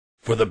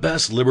For the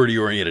best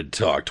liberty-oriented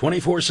talk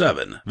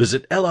 24/7,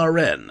 visit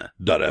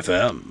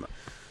LRN.FM.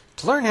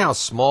 To learn how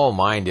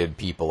small-minded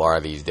people are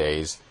these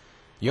days,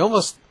 one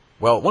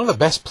of the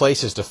best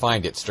places to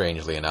find it,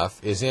 strangely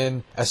enough, is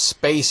in a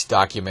space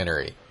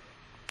documentary.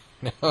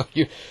 Now,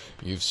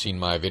 you've seen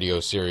my video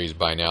series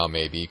by now,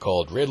 maybe,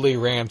 called Ridley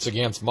Rants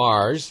Against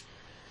Mars,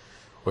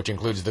 which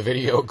includes the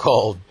video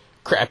called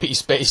Crappy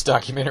Space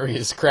Documentary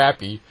is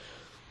Crappy.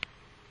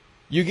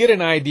 You get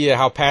an idea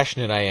how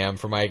passionate I am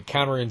for my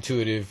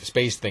counterintuitive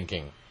space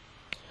thinking.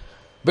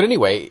 But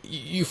anyway,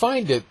 you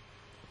find that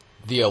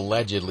the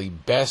allegedly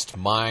best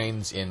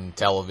minds in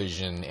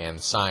television and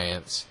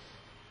science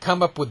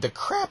come up with the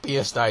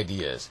crappiest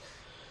ideas.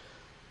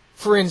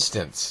 For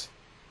instance,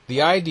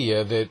 the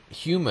idea that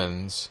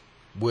humans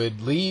would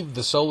leave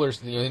the solar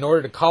system, in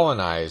order to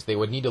colonize, they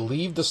would need to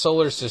leave the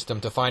solar system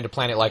to find a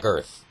planet like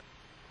Earth.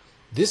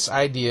 This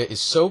idea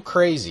is so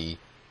crazy.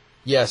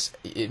 Yes,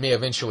 it may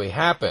eventually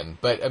happen,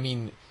 but, I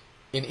mean,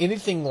 in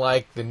anything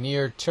like the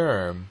near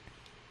term,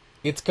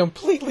 it's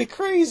completely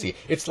crazy.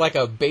 It's like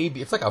a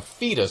baby, it's like a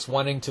fetus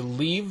wanting to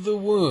leave the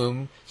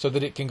womb so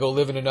that it can go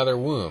live in another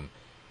womb.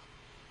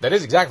 That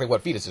is exactly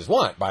what fetuses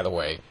want, by the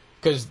way,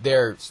 because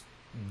they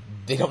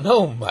don't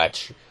know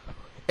much.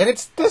 And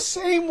it's the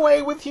same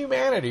way with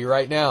humanity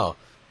right now.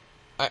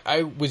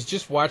 I was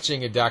just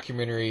watching a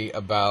documentary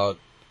about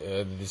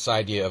this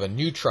idea of a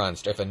neutron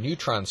star. If a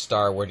neutron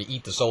star were to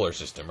eat the solar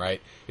system, right?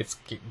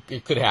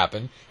 It could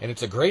happen, and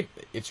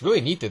it's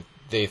really neat that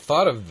they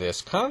thought of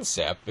this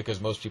concept, because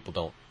most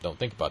people don't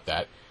think about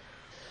that.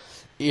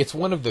 It's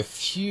one of the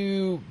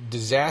few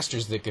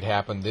disasters that could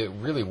happen that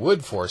really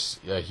would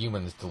force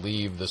humans to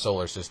leave the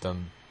solar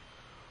system,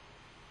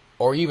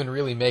 or even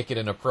really make it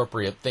an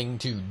appropriate thing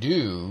to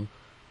do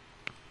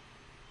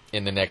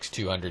in the next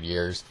 200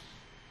 years,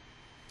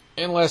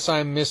 unless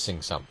I'm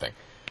missing something.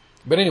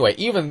 But anyway,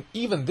 even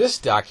this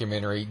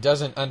documentary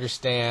doesn't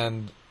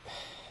understand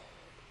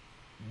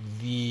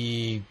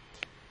the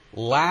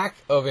lack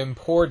of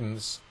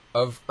importance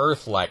of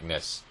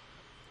Earth-likeness.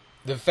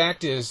 The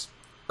fact is,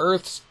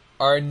 Earths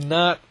are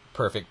not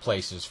perfect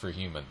places for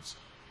humans.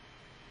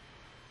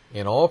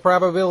 In all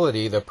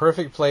probability, the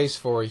perfect place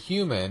for a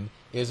human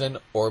is an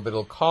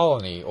orbital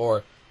colony,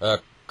 or a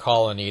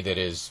colony that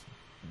is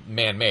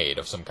man-made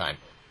of some kind.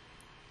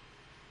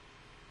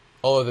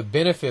 All of the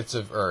benefits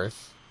of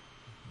Earth,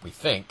 we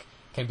think,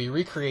 can be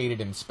recreated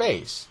in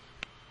space,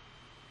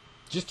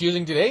 just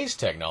using today's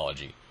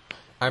technology.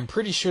 I'm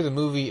pretty sure the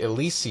movie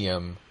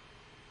Elysium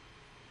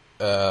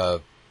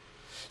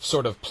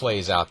sort of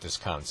plays out this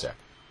concept.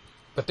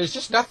 But there's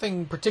just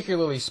nothing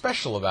particularly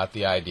special about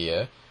the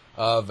idea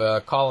of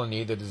a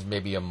colony that is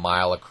maybe a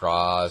mile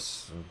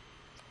across,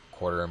 a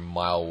quarter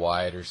mile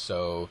wide or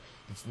so.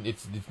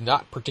 It's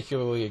not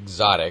particularly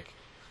exotic.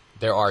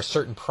 There are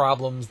certain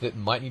problems that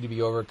might need to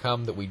be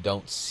overcome that we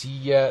don't see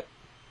yet,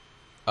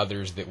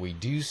 others that we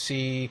do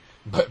see,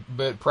 but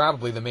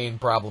probably the main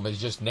problem is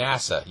just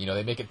NASA. You know,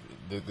 they make it,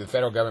 the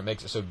federal government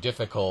makes it so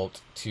difficult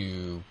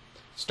to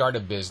start a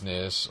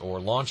business or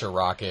launch a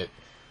rocket,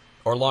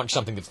 or launch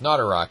something that's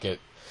not a rocket.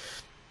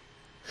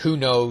 Who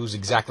knows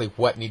exactly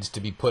what needs to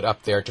be put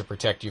up there to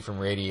protect you from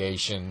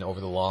radiation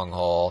over the long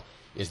haul?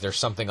 Is there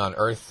something on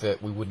Earth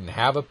that we wouldn't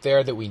have up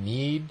there that we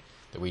need,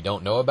 that we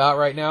don't know about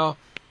right now?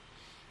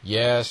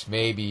 Yes,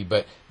 maybe,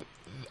 but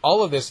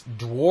all of this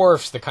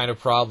dwarfs the kind of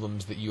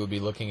problems that you would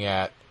be looking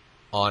at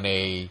on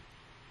a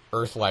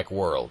Earth-like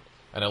world,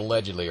 an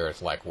allegedly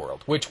Earth-like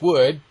world, which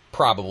would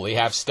probably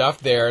have stuff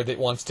there that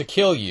wants to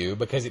kill you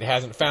because it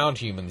hasn't found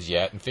humans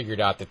yet and figured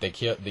out that they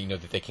can't,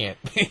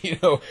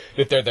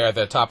 that they're at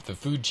the top of the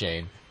food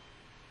chain.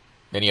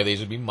 Many of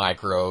these would be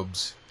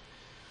microbes.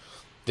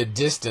 The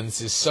distance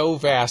is so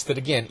vast that,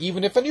 again,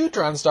 even if a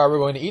neutron star were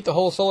going to eat the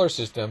whole solar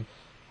system,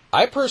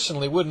 I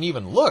personally wouldn't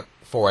even look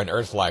for an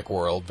Earth-like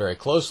world very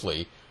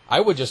closely. I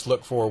would just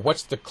look for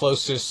what's the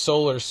closest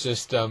solar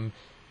system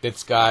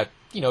that's got,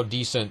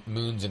 decent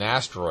moons and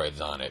asteroids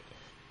on it.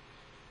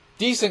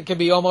 Decent can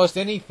be almost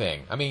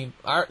anything. I mean,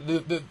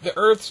 the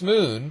Earth's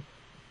moon,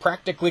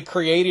 practically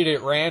created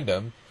at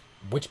random,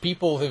 which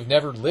people have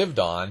never lived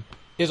on,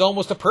 is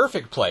almost a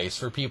perfect place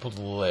for people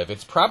to live.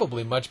 It's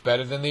probably much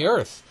better than the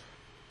Earth.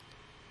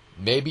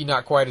 Maybe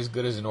not quite as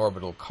good as an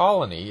orbital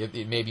colony.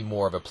 It may be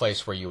more of a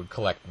place where you would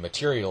collect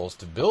materials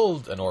to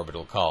build an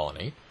orbital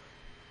colony.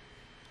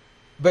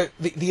 But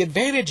the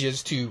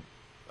advantages to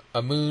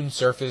a moon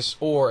surface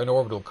or an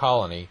orbital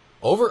colony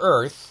over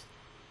Earth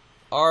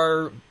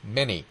are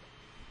many.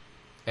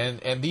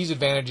 And these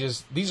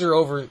advantages, these are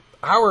over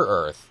our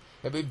Earth.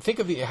 I mean, think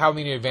of how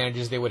many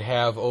advantages they would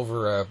have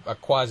over a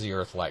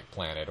quasi-Earth-like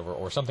planet,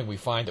 or something we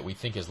find that we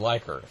think is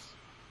like Earth.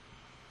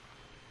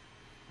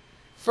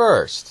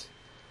 First,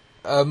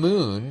 a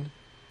moon,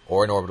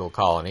 or an orbital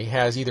colony,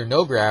 has either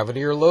no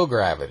gravity or low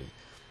gravity.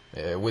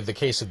 With the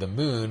case of the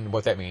moon,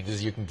 what that means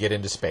is you can get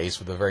into space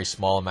with a very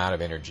small amount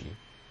of energy.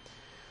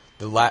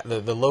 The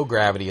low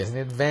gravity is an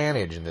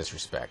advantage in this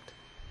respect.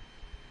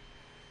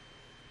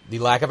 The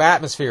lack of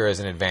atmosphere is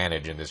an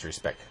advantage in this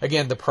respect.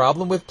 Again, the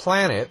problem with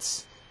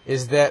planets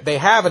is that they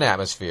have an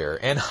atmosphere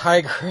and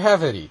high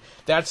gravity.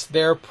 That's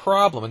their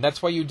problem, and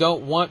that's why you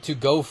don't want to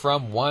go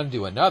from one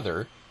to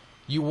another.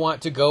 You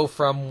want to go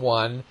from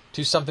one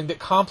to something that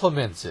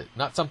complements it,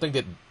 not something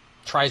that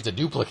tries to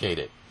duplicate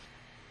it.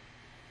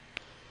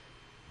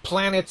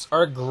 Planets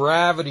are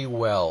gravity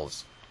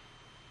wells.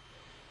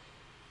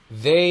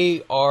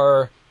 They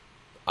are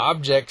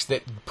objects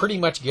that pretty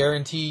much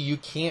guarantee you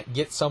can't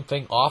get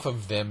something off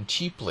of them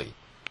cheaply.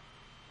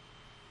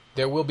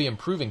 There will be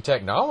improving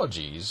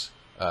technologies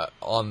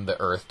on the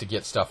Earth to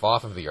get stuff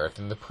off of the Earth,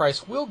 and the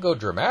price will go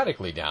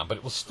dramatically down, but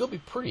it will still be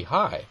pretty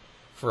high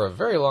for a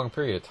very long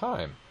period of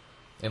time,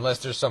 unless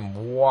there's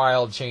some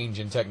wild change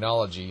in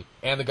technology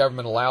and the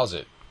government allows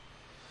it.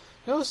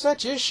 No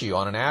such issue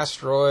on an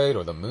asteroid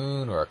or the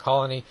moon or a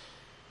colony.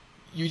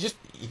 You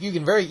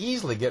can very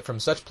easily get from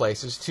such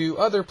places to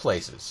other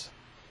places.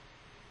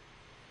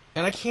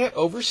 And I can't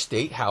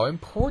overstate how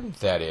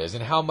important that is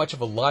and how much of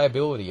a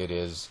liability it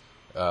is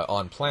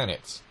on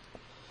planets.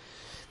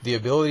 The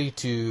ability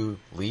to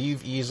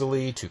leave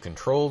easily, to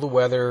control the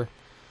weather,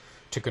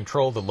 to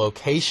control the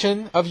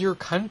location of your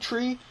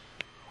country,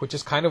 which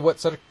is kind of what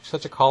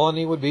such a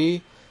colony would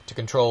be, to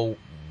control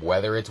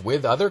whether it's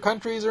with other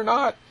countries or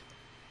not,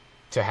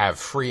 to have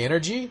free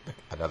energy,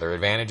 another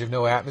advantage of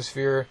no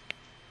atmosphere,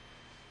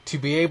 to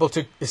be able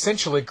to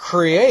essentially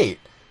create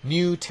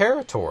new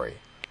territory,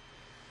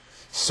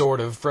 sort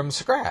of from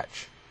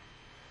scratch.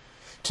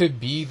 To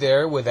be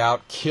there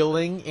without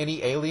killing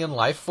any alien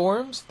life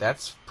forms,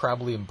 that's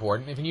probably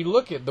important. If you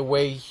look at the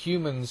way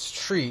humans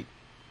treat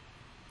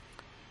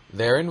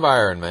their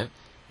environment,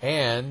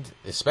 and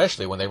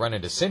especially when they run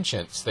into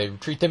sentients, they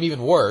treat them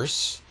even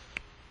worse.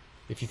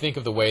 If you think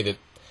of the way that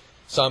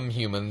some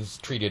humans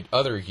treated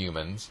other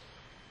humans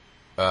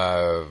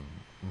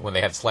when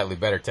they had slightly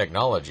better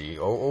technology,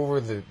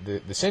 over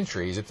the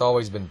centuries, it's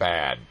always been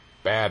bad.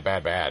 Bad,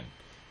 bad, bad.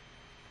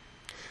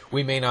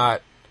 We may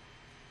not,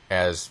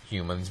 as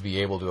humans, be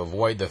able to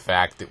avoid the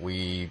fact that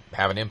we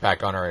have an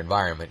impact on our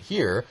environment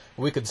here.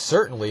 We could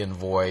certainly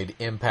avoid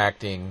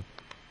impacting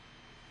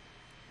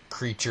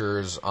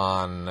creatures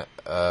on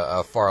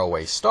a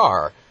faraway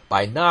star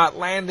by not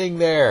landing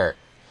there.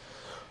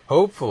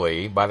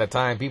 Hopefully, by the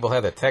time people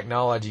have the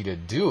technology to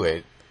do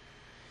it,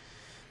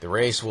 the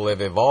race will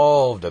have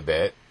evolved a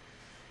bit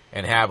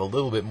and have a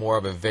little bit more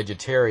of a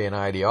vegetarian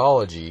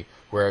ideology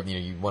where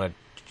you want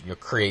to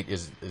create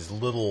as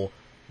little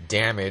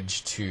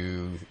damage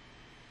to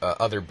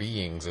other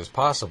beings as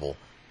possible.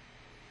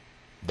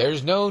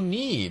 There's no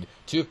need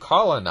to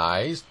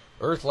colonize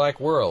Earth-like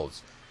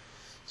worlds.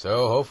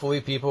 So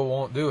hopefully people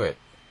won't do it.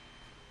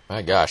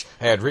 My gosh,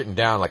 I had written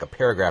down like a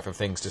paragraph of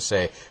things to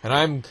say, and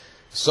I'm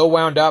so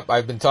wound up,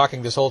 I've been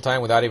talking this whole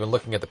time without even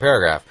looking at the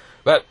paragraph.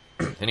 But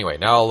anyway,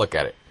 now I'll look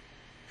at it.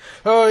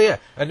 Oh yeah,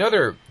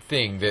 another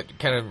thing that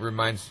kind of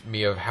reminds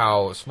me of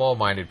how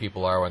small-minded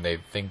people are when they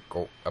think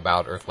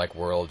about Earth-like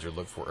worlds or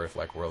look for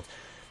Earth-like worlds.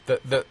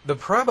 The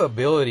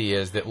probability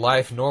is that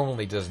life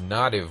normally does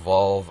not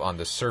evolve on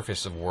the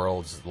surface of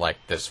worlds like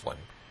this one.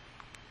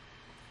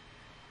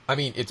 I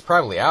mean, it's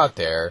probably out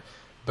there,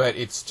 but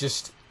it's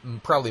just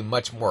probably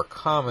much more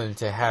common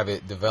to have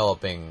it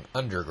developing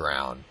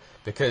underground,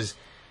 because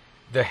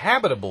the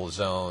habitable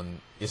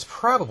zone is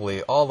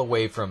probably all the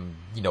way from,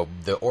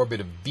 the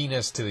orbit of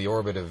Venus to the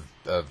orbit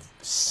of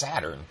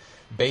Saturn,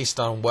 based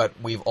on what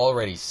we've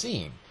already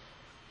seen.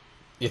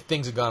 If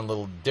things had gone a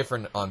little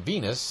different on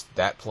Venus,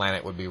 that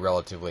planet would be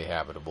relatively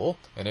habitable.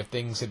 And if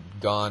things had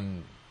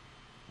gone,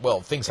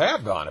 well, things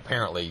have gone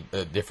apparently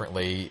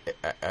differently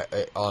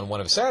on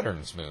one of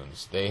Saturn's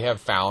moons. They have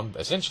found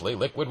essentially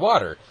liquid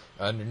water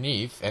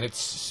underneath, and it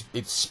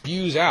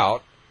spews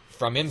out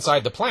from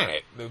inside the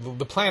planet.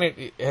 The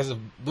planet has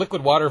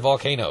liquid water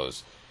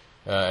volcanoes.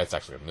 It's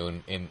actually a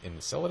moon in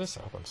Enceladus.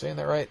 I hope I'm saying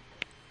that right.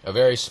 A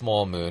very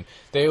small moon.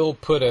 They'll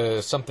put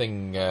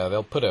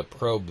they'll put a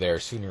probe there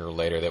sooner or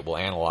later that will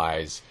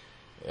analyze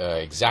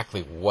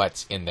exactly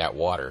what's in that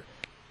water.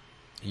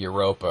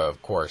 Europa,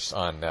 of course,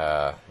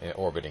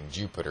 orbiting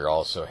Jupiter,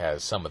 also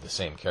has some of the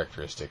same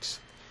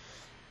characteristics.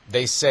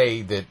 They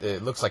say that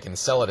it looks like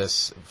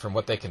Enceladus, from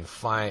what they can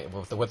find,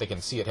 what they can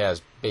see, it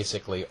has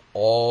basically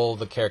all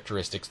the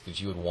characteristics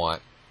that you would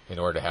want in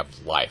order to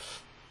have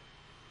life.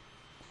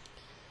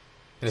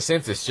 In a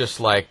sense, it's just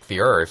like the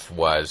Earth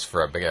was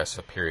for, I guess,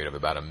 a period of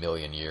about 1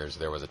 million years.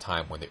 There was a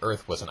time when the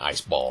Earth was an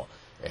ice ball,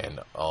 and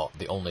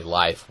the only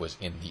life was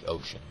in the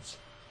oceans.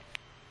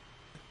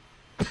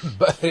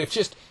 But it's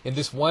just, in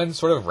this one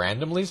sort of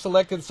randomly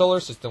selected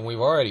solar system, we've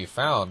already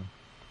found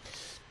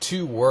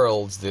 2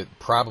 worlds that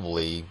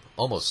probably,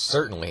 almost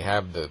certainly,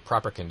 have the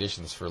proper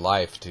conditions for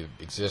life to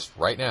exist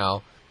right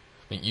now.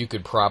 I mean, you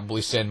could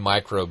probably send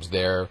microbes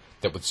there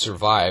that would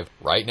survive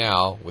right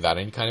now without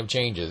any kind of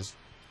changes.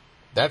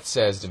 That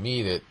says to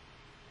me that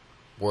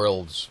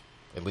worlds,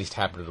 at least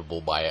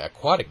habitable by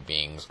aquatic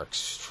beings, are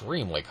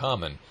extremely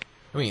common.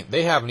 I mean,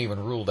 they haven't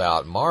even ruled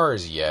out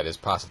Mars yet as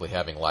possibly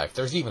having life.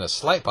 There's even a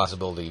slight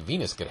possibility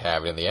Venus could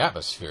have it in the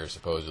atmosphere,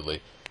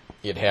 supposedly.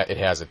 It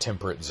has a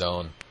temperate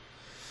zone.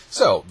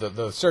 So,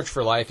 the search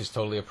for life is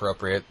totally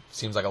appropriate.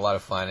 Seems like a lot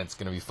of fun. It's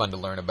going to be fun to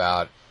learn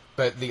about.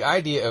 But the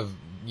idea of,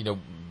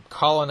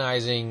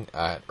 colonizing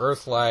an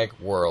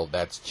Earth-like world,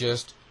 that's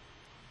just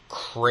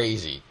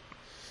crazy.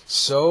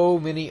 So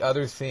many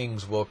other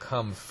things will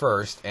come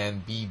first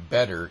and be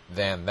better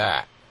than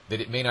that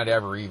it may not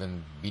ever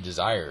even be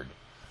desired.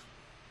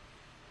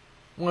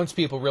 Once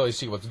people really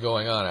see what's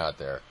going on out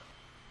there.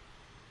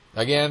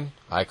 Again,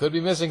 I could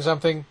be missing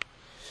something.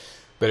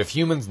 But if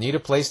humans need a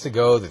place to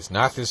go that's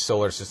not this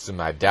solar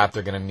system, I doubt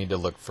they're going to need to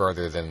look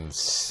further than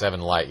 7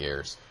 light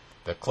years.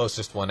 The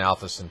closest one,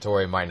 Alpha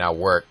Centauri, might not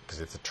work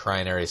because it's a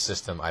trinary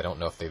system. I don't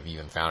know if they've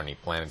even found any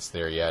planets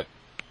there yet.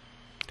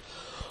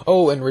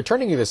 Oh, and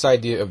returning to this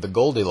idea of the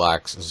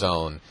Goldilocks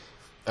zone,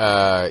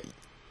 the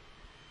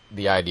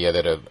idea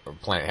that a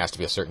planet has to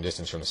be a certain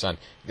distance from the sun.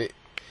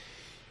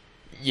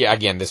 Yeah,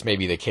 again, this may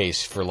be the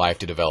case for life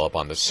to develop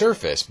on the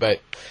surface,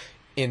 but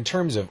in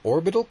terms of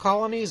orbital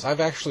colonies,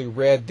 I've actually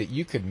read that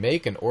you could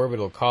make an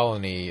orbital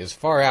colony as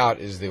far out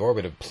as the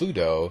orbit of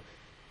Pluto,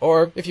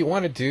 or if you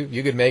wanted to,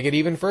 you could make it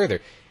even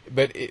further.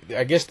 But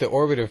I guess the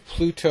orbit of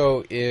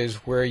Pluto is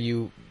where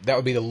that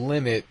would be the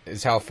limit,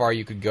 is how far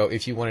you could go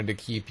if you wanted to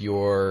keep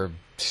your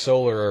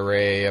solar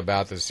array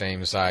about the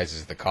same size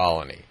as the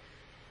colony.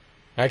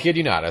 I kid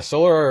you not, a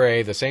solar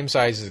array the same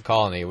size as the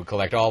colony would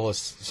collect all the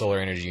solar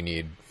energy you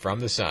need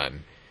from the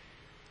sun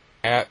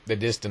at the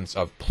distance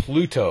of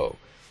Pluto.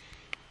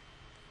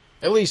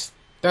 At least,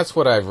 that's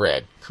what I've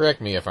read.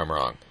 Correct me if I'm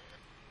wrong.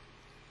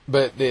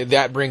 But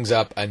that brings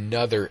up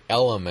another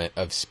element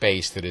of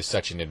space that is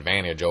such an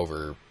advantage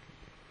over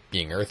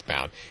being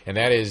earthbound, and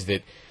that is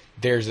that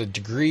there's a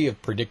degree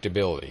of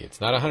predictability.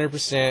 It's not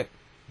 100%.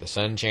 The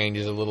sun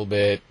changes a little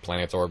bit.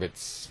 Planets'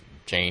 orbits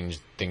change.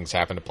 Things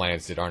happen to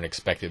planets that aren't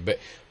expected. But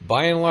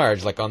by and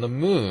large, like on the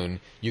moon,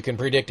 you can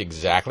predict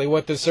exactly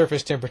what the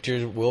surface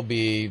temperatures will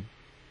be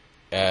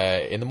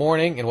in the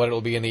morning and what it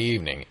will be in the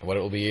evening, and what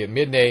it will be at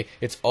midday.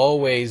 It's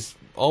always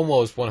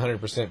almost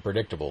 100%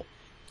 predictable.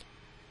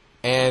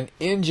 And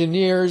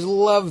engineers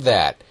love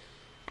that.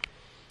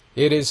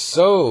 It is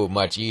so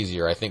much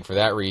easier, I think, for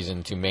that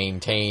reason, to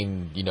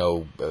maintain,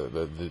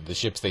 the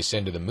ships they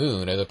send to the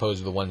moon as opposed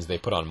to the ones they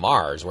put on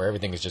Mars, where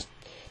everything is just,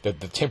 the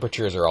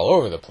temperatures are all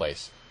over the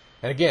place.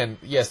 And again,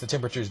 yes, the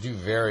temperatures do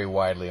vary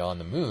widely on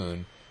the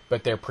moon,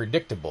 but they're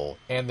predictable,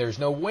 and there's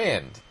no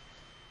wind.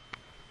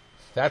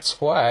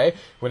 That's why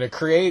when a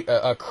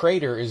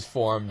crater is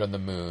formed on the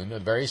moon, a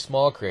very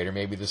small crater,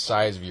 maybe the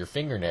size of your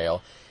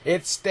fingernail,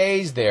 it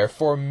stays there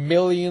for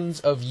millions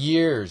of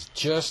years,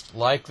 just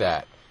like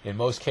that, in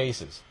most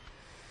cases.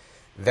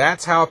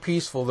 That's how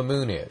peaceful the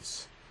moon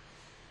is.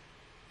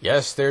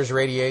 Yes, there's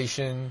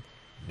radiation.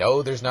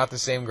 No, there's not the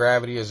same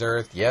gravity as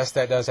Earth. Yes,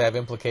 that does have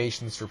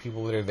implications for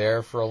people that are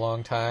there for a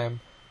long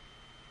time.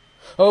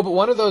 Oh, but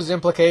one of those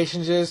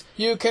implications is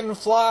you can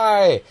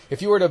fly.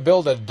 If you were to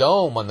build a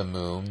dome on the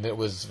moon that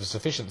was of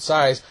sufficient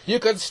size, you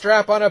could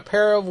strap on a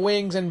pair of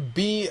wings and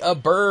be a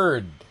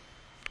bird.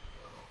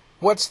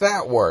 What's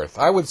that worth?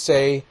 I would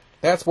say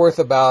that's worth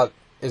about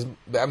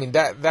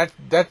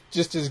that's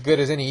just as good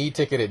as any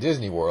e-ticket at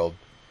Disney World.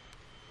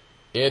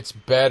 It's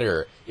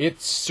better. It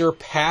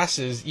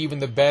surpasses even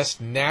the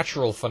best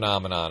natural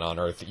phenomenon on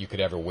Earth that you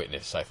could ever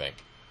witness, I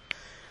think.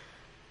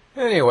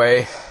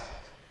 Anyway,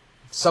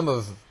 some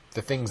of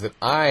the things that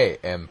I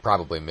am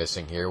probably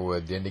missing here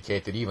would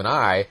indicate that even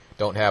I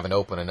don't have an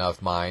open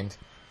enough mind.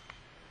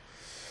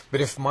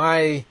 But if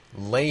my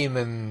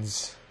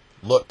layman's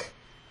look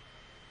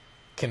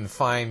can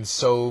find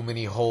so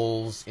many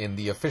holes in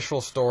the official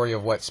story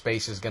of what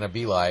space is going to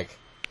be like,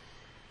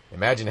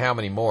 imagine how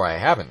many more I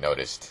haven't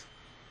noticed.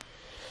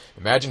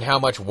 Imagine how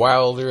much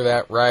wilder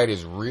that ride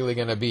is really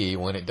going to be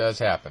when it does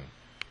happen,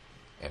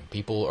 and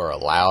people are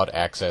allowed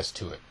access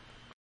to it.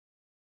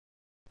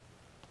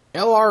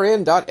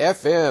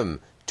 LRN.FM,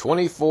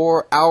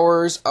 24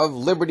 hours of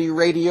Liberty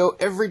Radio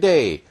every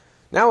day.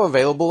 Now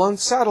available on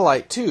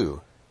satellite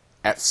too,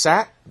 at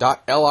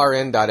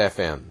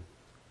sat.lrn.fm.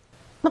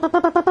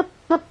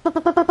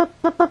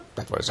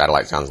 That's what a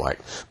satellite sounds like.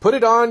 Put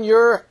it on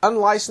your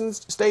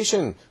unlicensed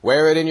station.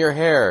 Wear it in your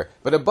hair.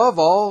 But above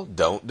all,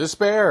 don't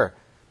despair.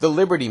 The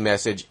Liberty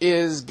message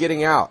is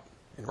getting out.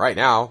 And right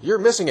now, you're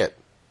missing it.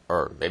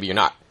 Or maybe you're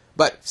not.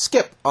 But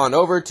skip on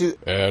over to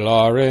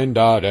LRN.FM.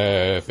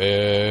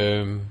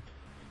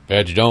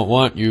 Feds don't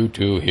want you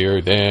to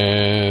hear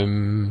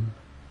them.